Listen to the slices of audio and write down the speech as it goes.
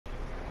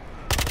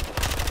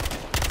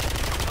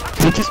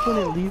You just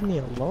wouldn't leave me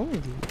alone,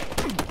 dude.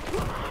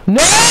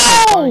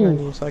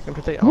 No! So I can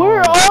protect.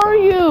 Where are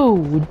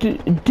you?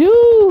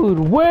 Dude,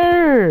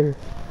 where?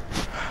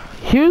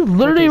 He was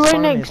literally right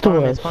next to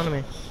us. Spawn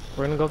me.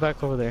 We're gonna go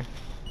back over there.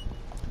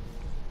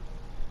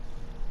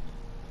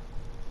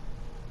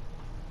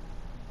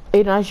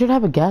 Aiden, I should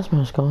have a gas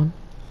mask on.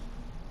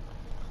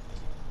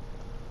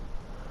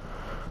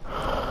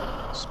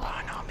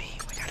 Spawn on me.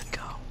 We gotta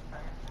go.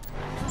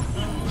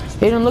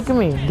 Aiden, look at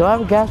me. Do I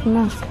have a gas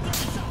mask?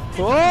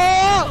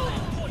 Whoa!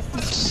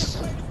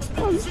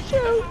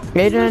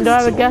 Aiden, do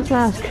I have a gas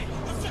mask?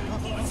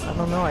 I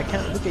don't know. I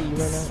can't look at you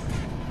right now.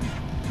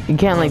 You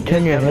can't like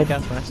turn your head.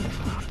 Gas mask.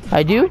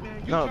 I do?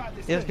 No.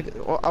 Yes. Because,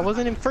 well, I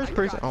wasn't in first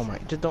person. Oh my.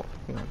 Just don't.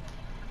 Hang on.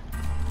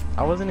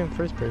 I wasn't in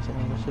first person.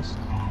 I was just.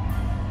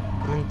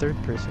 I'm in third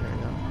person right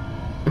now.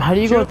 How do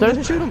you go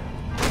third? Shoot him.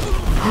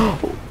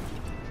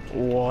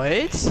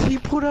 What? He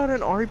put out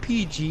an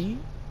RPG?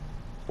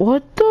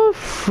 What the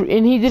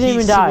and he didn't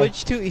even die.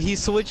 He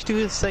switched to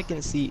his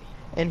second seat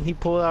and he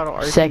pulled out an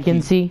RPG.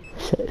 Second seat?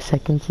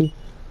 Second seat?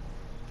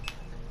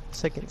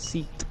 Second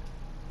seat.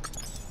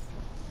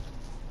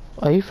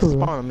 Are you for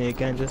real? Spawn on me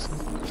again, just.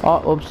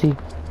 Oh, oopsie.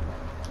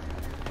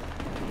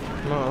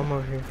 No, I'm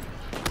over here.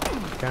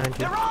 Behind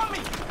you.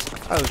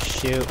 Oh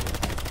shoot.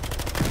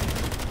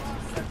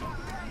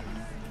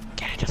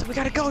 Justin, we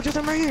gotta go.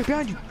 Justin, I'm right here,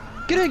 behind you.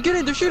 Get in,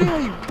 they're shooting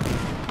at you.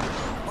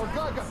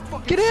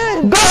 Get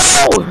in! Go!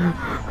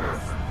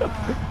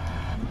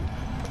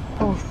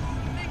 Oh.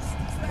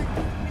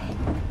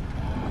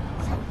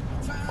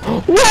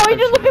 Whoa, he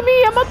just look at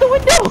me! I'm out the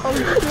window! Oh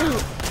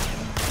shoot!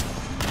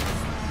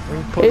 When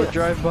you pull the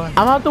drive-by.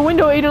 I'm out the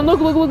window, Aiden. Look,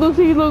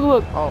 see,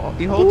 look. Oh,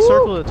 you hold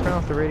circle to turn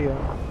off the radio.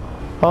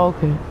 Oh,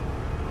 okay.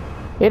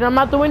 Aiden, I'm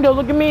out the window.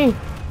 Look at me.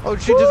 Oh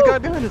shoot, there's a guy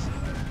behind us.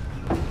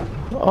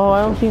 Oh,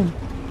 I don't see him.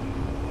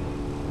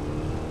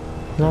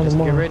 Not Just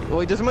anymore. get ready.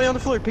 Oh, there's money on the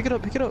floor. Pick it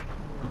up.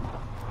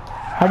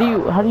 How do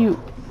you?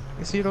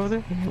 You see it over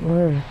there?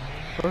 Where?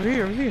 Over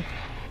here.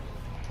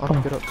 I'll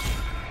pick it up.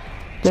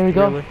 There we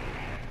go. Really?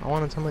 I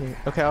wanted some money.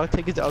 Okay, I'll go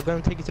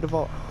and take it to the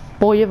vault.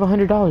 Boy, you have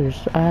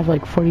 $100. I have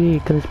like 48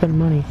 because I spent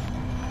money.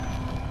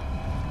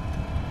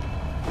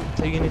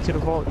 Taking it to the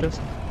vault,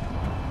 just.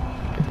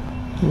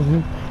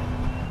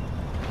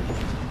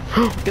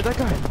 Get that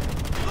guy.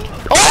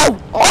 Oh!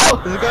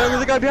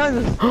 There's a guy behind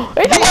us.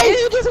 Hey,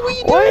 Listen,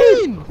 what are you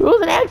doing? It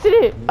was an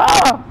accident.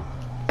 Ah!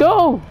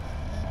 Go!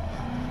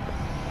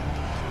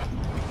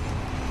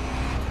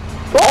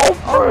 Oh,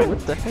 What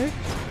the heck?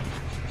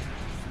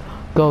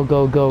 Go.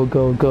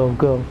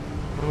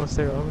 Almost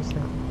there. Oh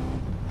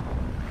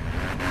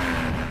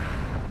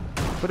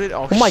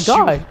my shoot.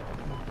 god!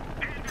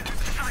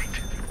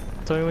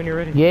 Tell me when you're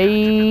ready.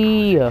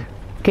 Yay!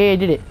 Okay, I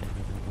did it.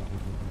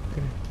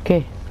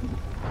 Okay.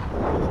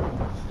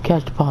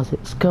 Cash deposit.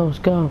 Let's go.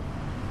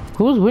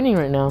 Who's winning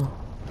right now?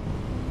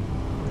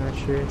 Not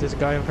sure. This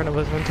guy in front of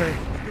us one turn.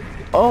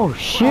 Oh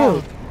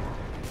shoot!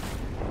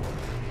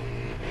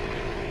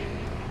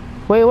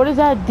 Wait, what is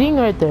that ding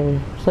right there?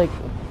 It's like,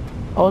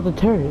 oh, the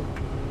turret.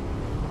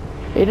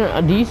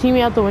 Aiden, do you see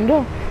me out the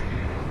window?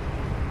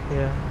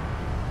 Yeah.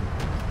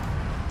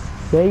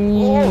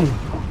 Yay!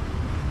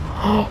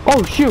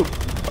 Oh shoot!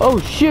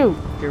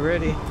 Get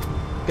ready.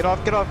 Get off.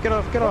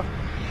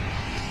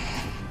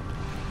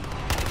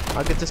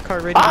 I'll get this car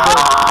ready to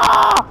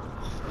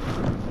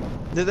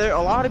go. There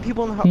are a lot of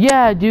people in the house.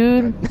 Yeah,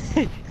 dude.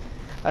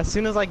 As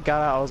soon as I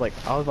got out, I was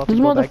about to this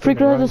go back in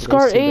motherfucker has a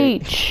Scar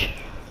H.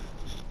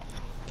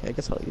 Okay, I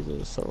guess I'll use the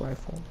assault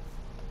rifle.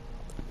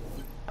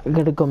 I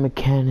gotta go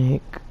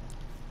mechanic.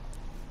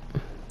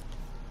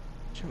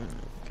 Okay.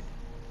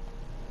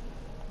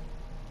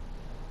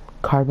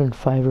 Carbon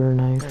fiber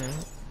knife.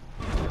 Right.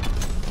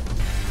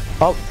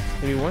 Oh.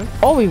 Did we win?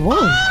 Oh, we won.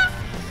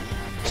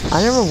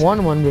 I never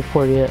won one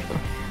before yet.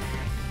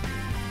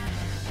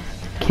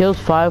 Kills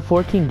 5,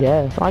 14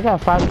 deaths. I got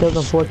 5 kills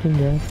and 14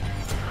 deaths.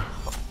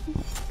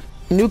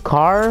 New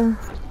car,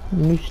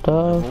 new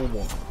stuff.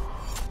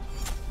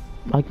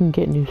 I can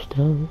get new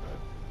stuff.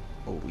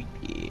 Oh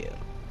yeah.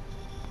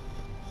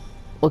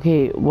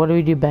 Okay, what do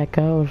we do? Back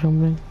out or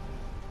something?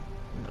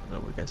 No,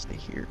 we're gonna stay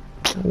here.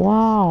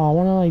 Wow, I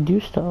wanna like do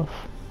stuff.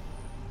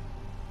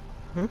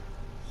 Hmm?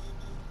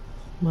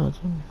 No,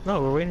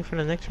 we're waiting for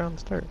the next round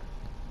to start.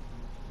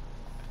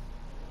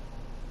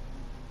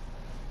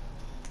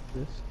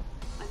 This.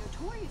 A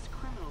notorious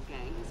criminal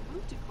gang has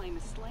moved to claim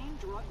a slain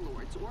drug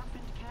lord's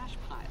orphaned cash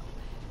pile.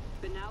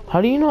 But now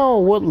how do you know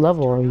what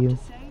level are you?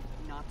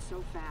 Not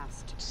so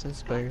fast.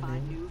 Since by your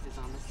name. News is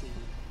on the scene.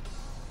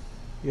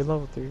 You're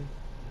level 3.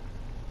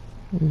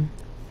 Mm.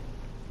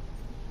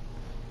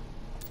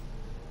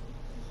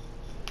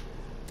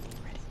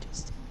 Ready,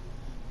 Justin?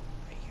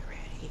 Are you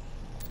ready?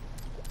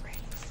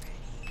 Ready,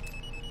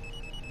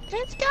 Freddy.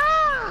 Let's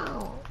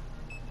go!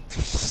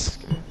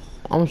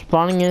 I'm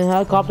spawning in a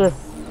helicopter.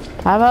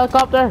 I have a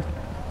helicopter.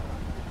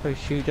 Oh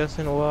shoot,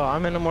 Justin. Well,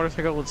 I'm in a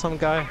motorcycle with some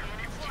guy.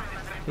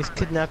 He's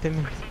kidnapping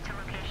me.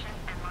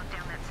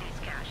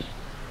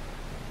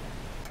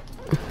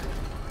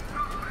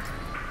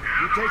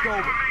 You take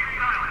over.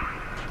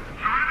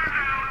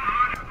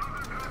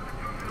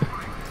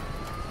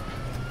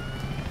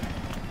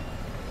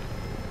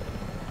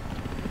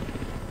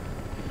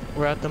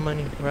 We're at the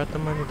money. We're at the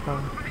money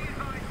tower.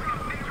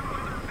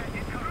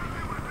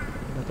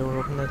 Open that door.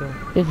 Open that door.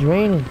 It's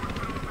raining.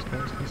 Let's go.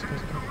 Let's go. Let's go.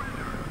 Let's go.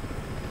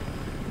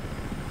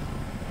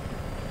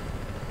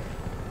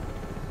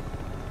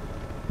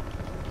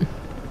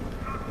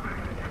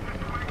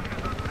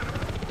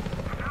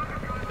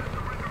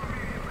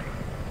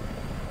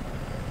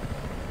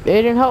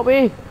 Adrian, help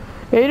me!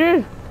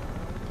 Adrian!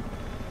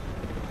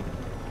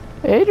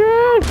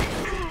 Adrian!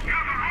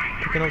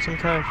 Picking up some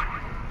cash.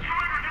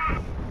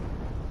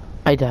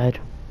 I died.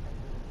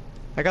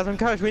 I got some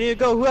cash. We need to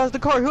go. Who has the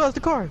car? Who has the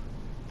car?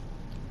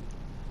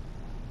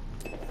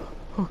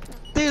 Oh,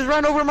 they just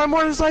ran over my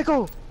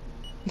motorcycle.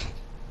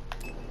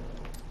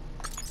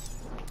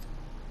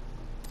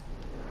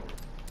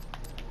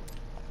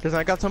 Cause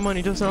I got some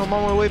money. Just I'm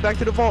on my way back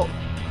to the vault.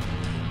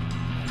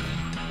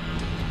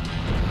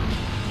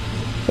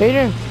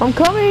 Adrian, I'm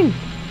coming!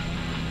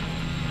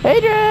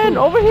 Adrian,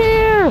 over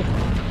here!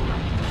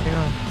 Hang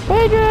on.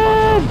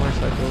 Adrian!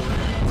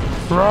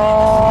 Motorcycle.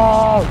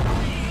 Bro!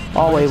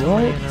 Oh wait, Some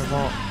money what? in our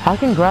vault. How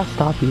can grass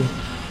stop you?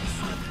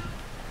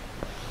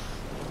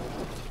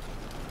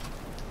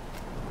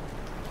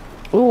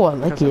 Ooh, I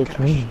like Got some it, it's cash.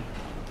 raining.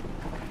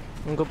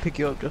 I'm gonna go pick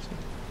you up, Justin.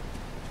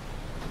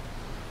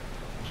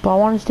 But I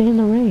want to stay in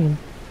the rain.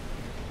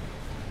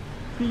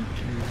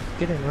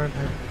 Get in, run,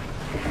 man.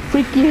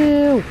 Freak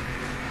you!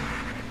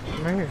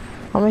 I'm right here.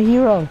 I'm a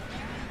hero.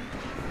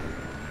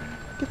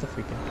 Get the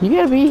freak out. You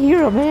gotta be a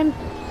hero, man.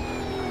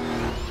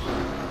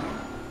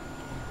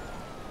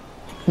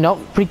 Nope,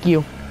 freak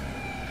you.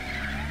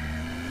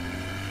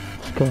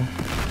 Let's go.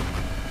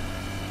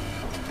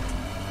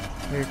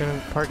 You're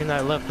gonna park in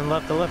that left and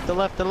left, the left, the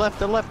left, the left,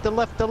 the left, the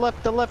left, the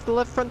left, the left, the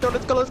left front door.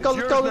 Let's go, let's go,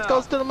 let's go, let's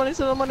go. Steal the money,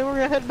 steal the money. We're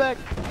gonna head back.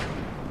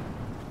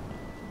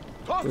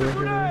 Get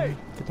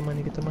the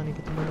money, get the money,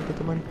 get the money, get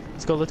the money.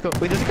 Let's go, let's go.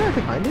 Wait, there's a guy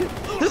behind it?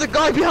 There's a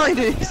guy behind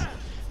it!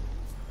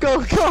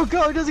 Go, go,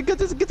 go! Does it get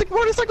the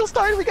motorcycle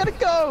started? We gotta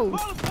go!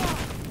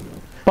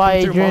 Bye,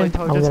 It's your Adrian. wallet,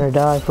 I'm Justin. gonna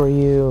die for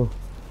you.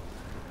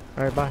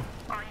 Alright, bye.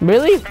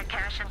 Really?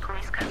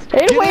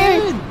 Adrian,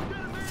 wait!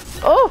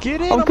 Oh,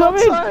 Get in, I'm I'm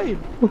coming! outside!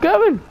 I'm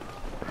coming!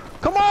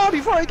 Come on,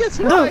 before I get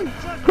No. sniped!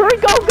 Hurry,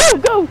 go, go,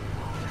 go!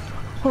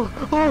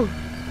 Oh, oh!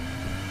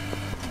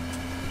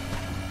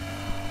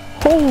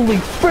 Holy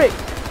frick!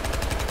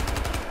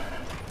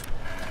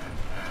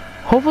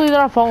 Hopefully they're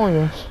not following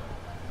us.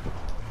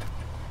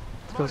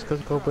 Let's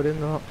go, put it in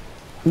the...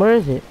 Where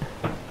is it?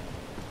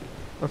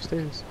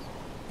 upstairs.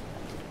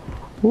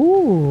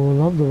 Ooh,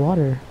 love the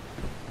water.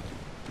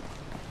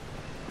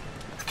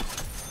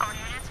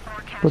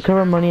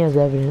 Recover money as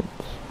evidence.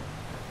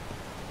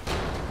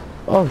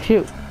 Oh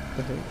shoot.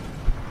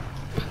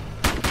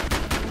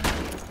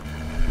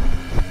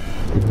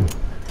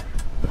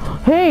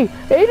 Hey,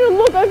 Aiden,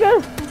 look, I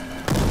got.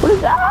 What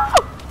is that?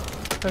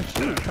 Oh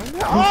shoot!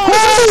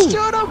 Oh!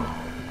 Shoot him!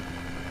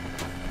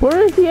 Where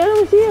is he? I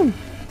don't see him.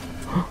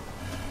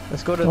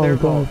 Let's go to their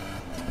vault.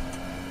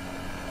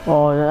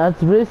 Oh,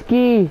 that's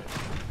risky.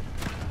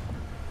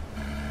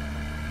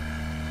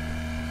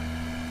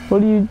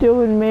 What are you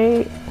doing,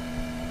 mate?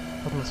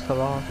 Almost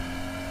fell off.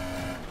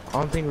 I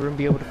don't think we're gonna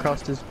be able to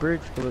cross this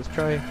bridge, but let's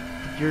try.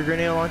 Your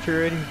grenade launcher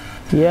ready?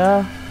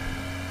 Yeah.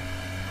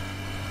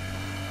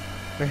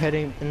 We're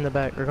heading in the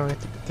back. We're going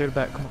through the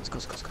back. Come on, let's go,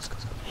 let's go, let's go, let's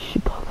go.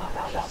 Shit, go.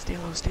 Stay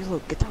low, stay low.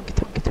 Get down, get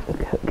down, get down.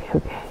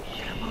 Okay.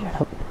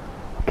 Shut up.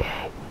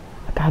 Okay.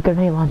 I got a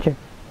grenade launcher.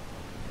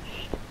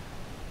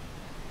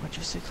 Watch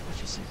your six, watch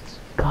your six.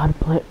 Card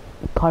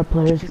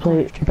players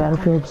play check your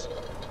Battlefields.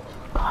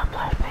 Card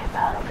players play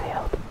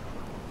Battlefield.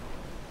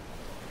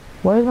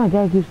 Why does my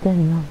guy keep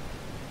standing up?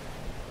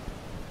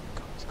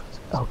 Go, let's go, let's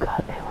go. Oh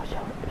god, hey, watch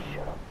out.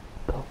 Shut up.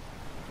 Go.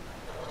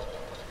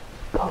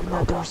 Open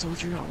that door,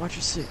 soldier. Watch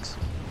your six.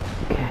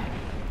 Okay.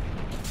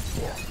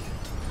 Yeah.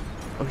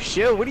 Oh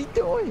shit, what are you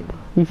doing?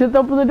 You should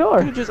open the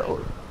door. You just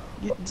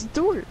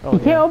do it. Oh, You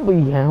can't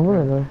open the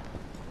door.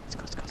 Let's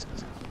go, let's go, let's go,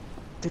 let's go.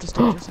 Do the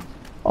door, Justin.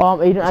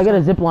 Aiden, I got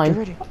a zip line. Get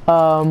ready.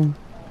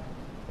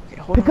 Okay,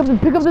 hold Pick up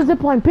the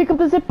zip line. Pick up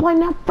the zip line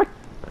now. Frick.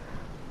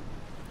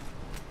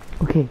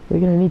 Okay, we're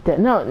gonna need that.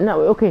 No,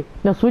 okay.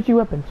 Now switch your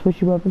weapon. I'll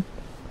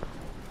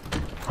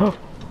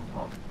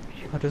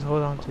just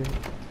hold on to it.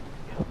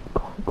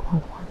 Go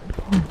on.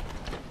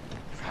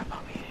 Forgot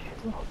about me.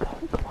 Oh god,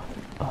 come on.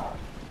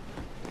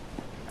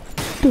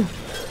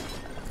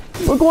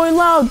 We're going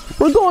loud.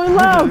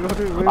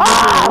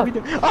 Ah!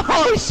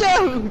 Oh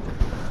shit!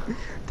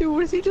 Dude,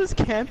 was he just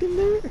camping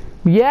there?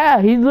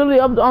 Yeah, he's literally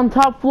up on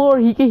top floor.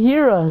 He can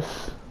hear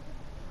us.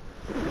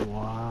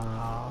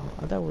 Wow.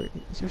 I thought we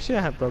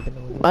shouldn't have broken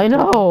the window. I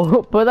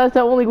know, but that's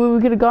the only way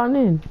we could have gotten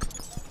in.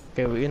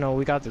 Okay, well, you know,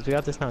 we got this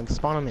now.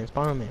 Spawn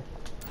him in.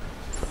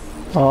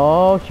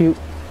 Oh shoot.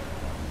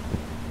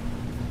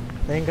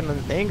 They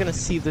ain't gonna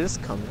see this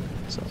coming,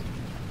 so.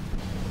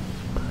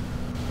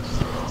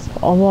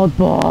 Oh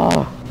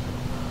Akbar.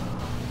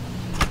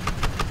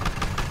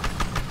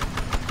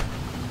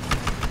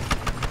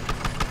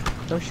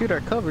 Don't shoot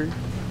our cover.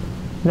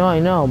 No, I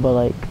know, but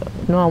like,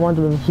 no, I want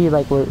them to see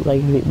like we're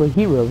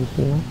heroes,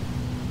 you know.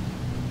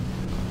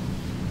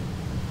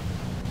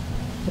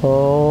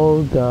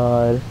 Oh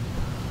god.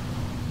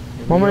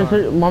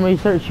 Mama, you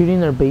start shooting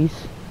their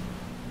base.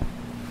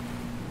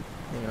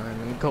 Hang on,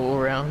 let me go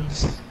around.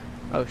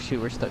 Oh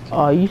shoot, we're stuck here. Oh,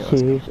 are you Okay, let's go.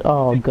 serious?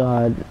 Oh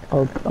god.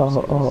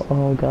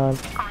 Oh god.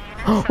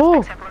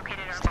 Oh!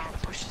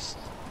 Bushes.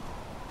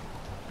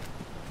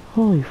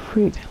 Holy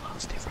freak.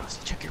 Stay low,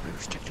 check your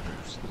roofs, check the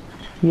roofs.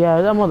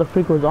 Yeah, that mother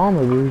freak was on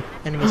the roof.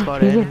 Enemy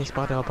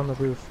spotted up on the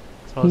roof.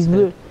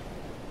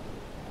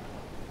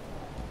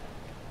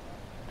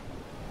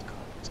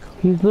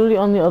 He's literally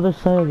on the other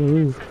side of the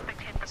roof.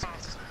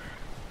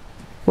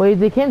 Wait,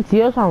 they can't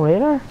see us on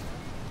radar?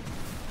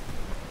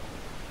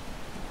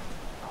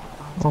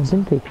 I don't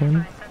think they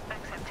can.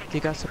 You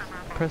got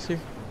suppressor?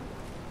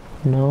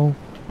 No.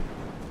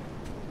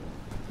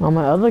 On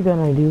my other gun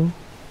I do.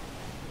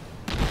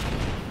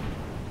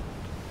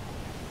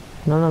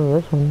 None of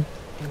this one.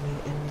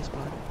 Enemy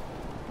spotted.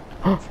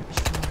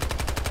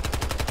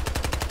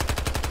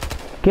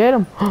 Get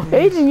him!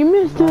 Aiden, you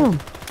missed him!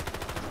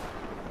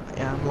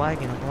 Yeah, I'm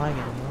lagging.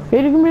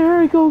 Aiden, come here,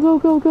 hurry,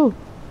 go!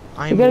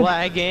 I'm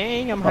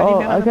lagging, I'm hiding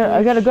behind the bush.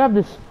 I gotta grab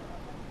this.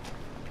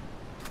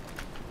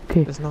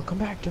 Okay. Just no, come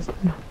back, just...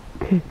 No.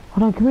 Okay,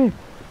 hold on, come here.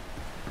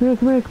 Come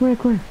here.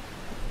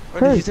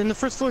 Hurry. He's in the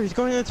first floor, he's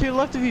going to the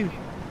left of you.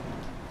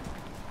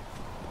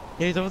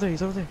 Yeah, he's over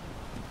there.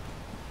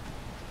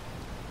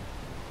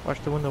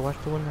 Watch the window.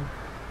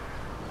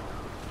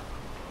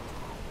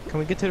 Can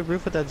we get to the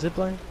roof with that zip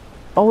line?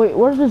 Oh wait,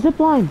 where's the zip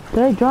line?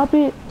 Did I drop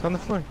it? It's on the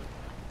floor.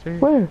 It's right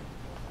here. Where?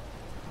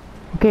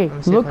 Okay,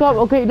 look up.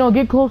 Okay, no,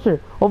 get closer.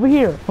 Over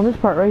here, on this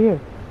part right here.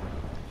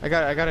 I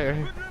got it right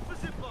here.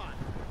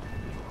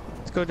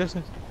 Let's go,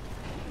 Justin.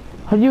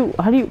 Really?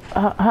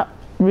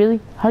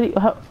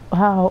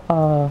 How?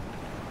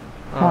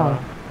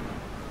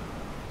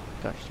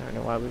 Gosh, I don't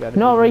know why we gotta...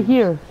 No, right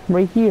here.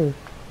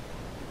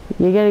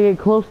 You gotta get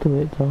close to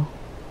it, though.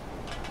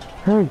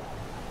 Hurry. You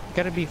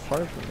gotta be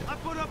far from it. I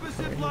put up a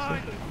zip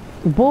line.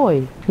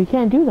 Boy, we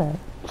can't do that.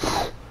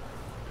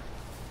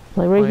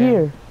 Like right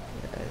here.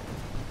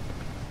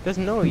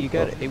 Doesn't know, we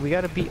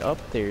gotta be up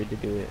there to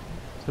do it.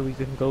 So we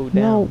can go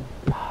down.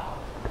 No.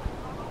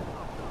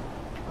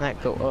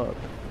 Not go up.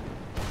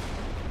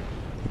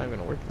 It's not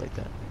gonna work like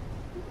that.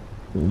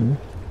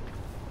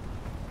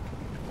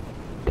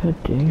 God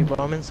dang. Okay, but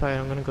I'm inside,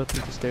 I'm gonna go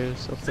through the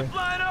stairs up there. Zip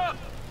line up.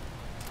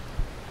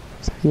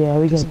 Yeah,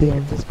 we gotta be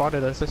on. They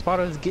spotted us,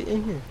 get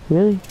in here.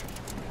 Really?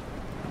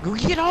 Go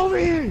get over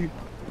here!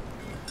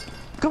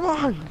 Come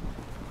on!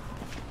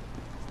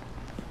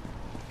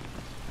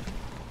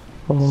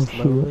 Oh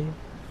Slowly. shoot.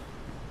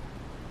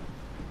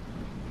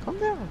 Calm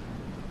down.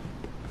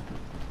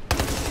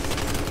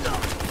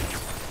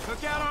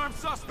 Took out armed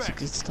suspect.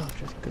 Good stuff,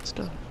 just good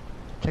stuff.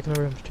 Check the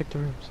rooms.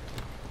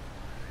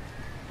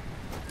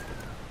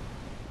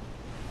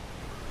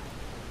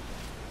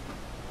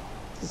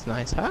 This is a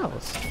nice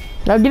house.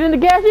 Now get in the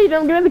cash,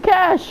 Ethan, get in the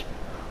cash!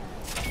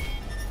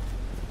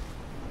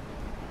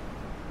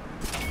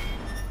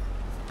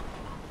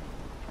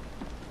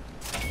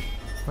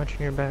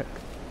 Watching your back.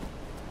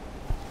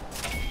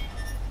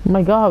 Oh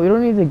my god, we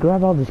don't need to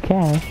grab all this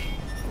cash.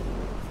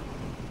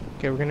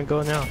 Okay, we're gonna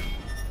go now.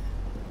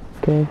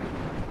 Okay.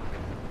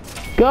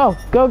 Go!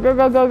 Go!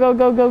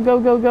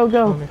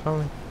 Follow me.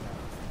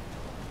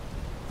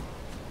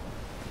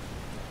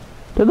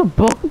 To the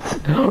boats?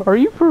 Are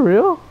you for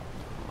real?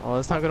 Oh,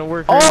 it's not gonna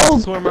work. Oh! We're gonna have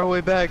to swim our way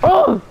back.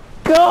 Oh!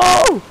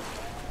 Go!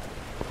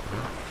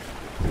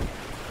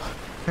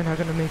 We're not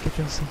gonna make it,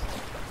 Justin.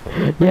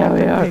 Yeah,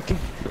 we are. Make it.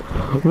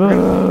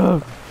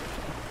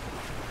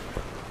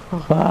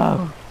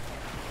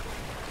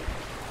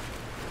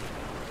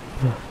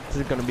 This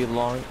is gonna be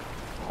long.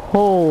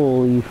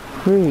 Holy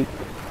freak.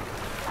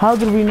 How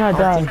did we not I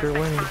die? think we're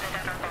winning.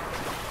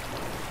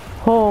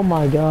 Oh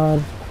my god.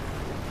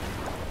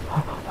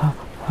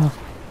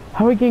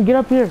 How are we gonna get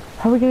up here?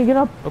 How are we gonna get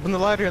up? Open the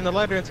ladder and to the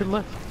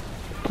left.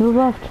 To the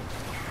left.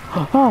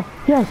 Oh,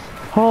 yes.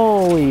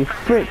 Holy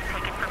frick.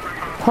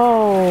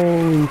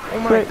 Holy Oh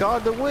my frick.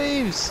 god, the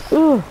waves!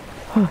 Ugh.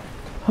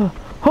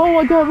 Oh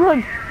my god,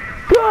 run!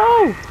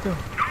 Go!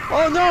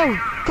 Oh no!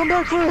 Come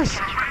back for us!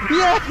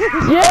 Yes!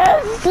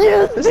 Yes!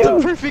 Yes, It's the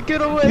dude! perfect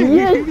getaway!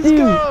 Yes, Let's dude!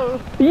 go!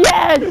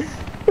 Yes!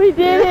 We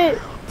did it!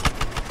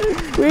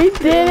 We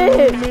did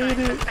it! We made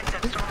it!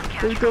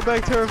 Let's go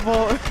back to our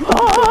vault.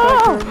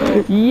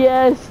 Oh!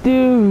 Yes,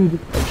 dude!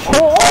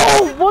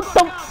 Oh! What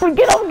the frick?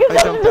 Get up!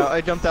 Get up!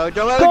 I jumped out.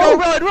 Go, Go!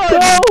 run!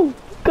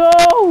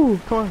 Go!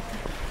 Come on.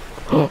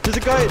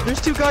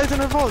 There's two guys in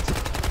our vault.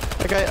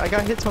 I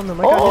got hits on them.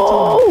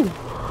 Oh!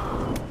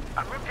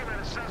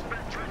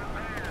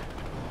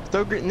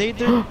 Throw grenade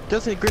there.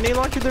 Justin, grenade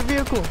launcher their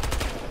vehicle.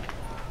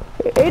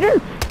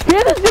 Aiden!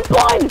 Get the zip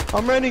line!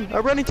 I'm running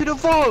to the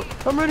vault.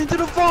 I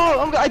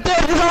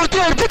died. There's no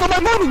there. Take all my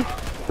money.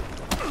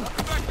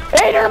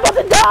 Aiden, I'm about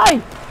to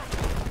die!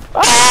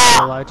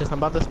 Ah! I'm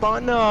about to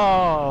spawn.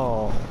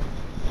 No.